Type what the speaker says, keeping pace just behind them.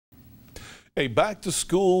A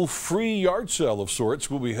back-to-school free yard sale of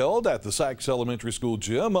sorts will be held at the Sachs Elementary School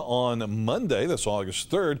gym on Monday, that's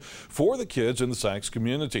August 3rd, for the kids in the Sachs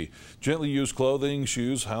community. Gently used clothing,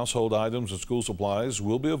 shoes, household items, and school supplies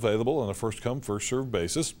will be available on a first-come, first-served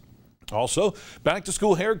basis. Also,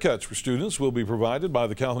 back-to-school haircuts for students will be provided by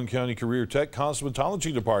the Calhoun County Career Tech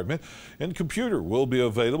Cosmetology Department, and computer will be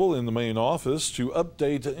available in the main office to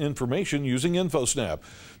update information using InfoSnap.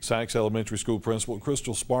 Sachs Elementary School Principal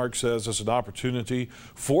Crystal Sparks says it's an opportunity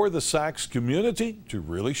for the Sachs community to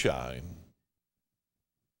really shine.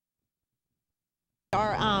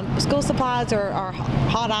 Our school supplies are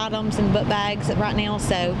hot items and book bags right now,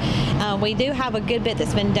 so we do have a good bit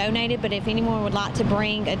that's been donated, but if anyone would like to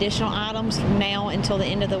bring additional items from now until the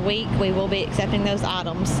end of the week, we will be accepting those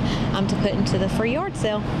items to put into the free yard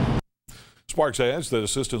sale. Sparks adds that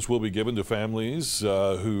assistance will be given to families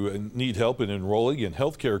who need help in enrolling in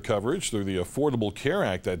health care coverage through the Affordable Care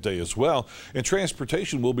Act that day as well. And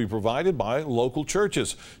transportation will be provided by local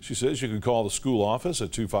churches. She says you can call the school office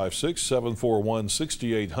at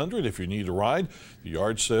 256-741-6800 if you need a ride. The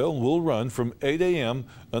yard sale will run from 8 a.m.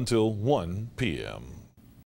 until 1 p.m.